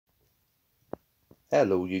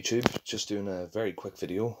Hello YouTube, just doing a very quick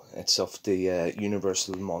video. It's of the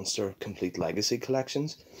Universal Monster Complete Legacy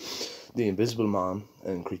collections. The Invisible Man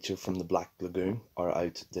and Creature from the Black Lagoon are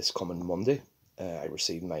out this coming Monday. I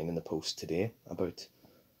received mine in the post today, about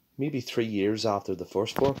maybe 3 years after the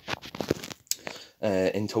first four.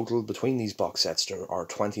 In total, between these box sets, there are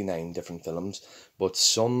 29 different films, but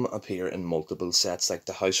some appear in multiple sets, like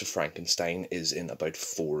the House of Frankenstein is in about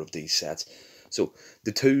 4 of these sets. So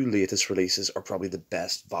the 2 latest releases are probably the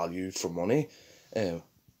best value for money.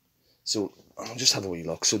 So I'll just have a wee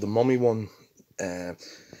look. So the Mummy one,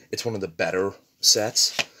 it's one of the better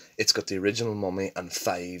sets. It's got the original Mummy and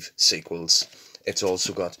 5 sequels. It's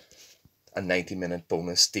also got a 90-minute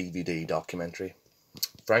bonus DVD documentary.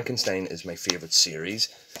 Frankenstein is my favourite series,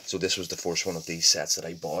 so this was the first one of these sets that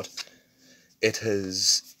I bought. It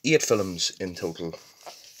has 8 films in total.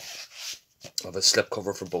 I have a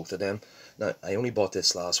slipcover for both of them. Now, I only bought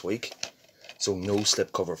this last week, so no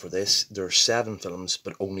slipcover for this. There are 7 films,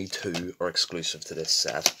 but only 2 are exclusive to this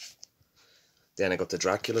set. Then I got the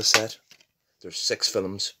Dracula set. There's 6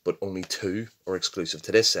 films, but only 2 are exclusive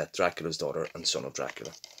to this set, Dracula's Daughter and Son of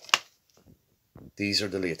Dracula. These are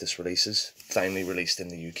the latest releases, finally released in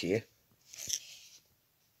the UK.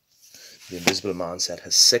 The Invisible Man set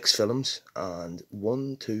has 6 films, and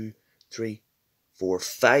 1, 2, 3, 4,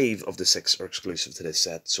 5 of the 6 are exclusive to this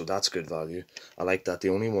set, so that's good value. I like that. The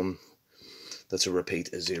only one that's a repeat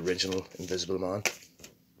is the original Invisible Man.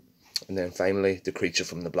 And then finally, the Creature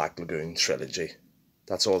from the Black Lagoon trilogy.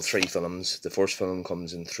 That's all 3 films. The first film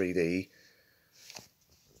comes in 3D.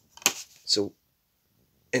 So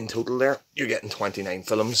in total there, you're getting 29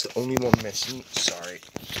 films. The only one missing, sorry,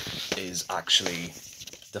 is actually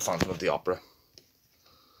the Phantom of the Opera.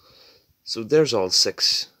 So there's all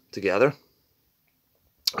 6 together.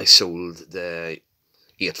 I sold the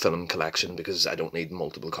 8 film collection because I don't need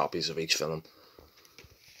multiple copies of each film.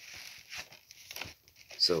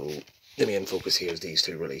 So the main focus here is these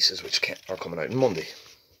 2 releases, which are coming out on Monday.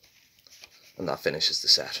 And that finishes the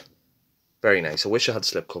set. Very nice. I wish I had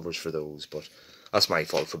slipcovers for those, but that's my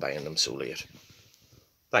fault for buying them so late.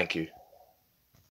 Thank you.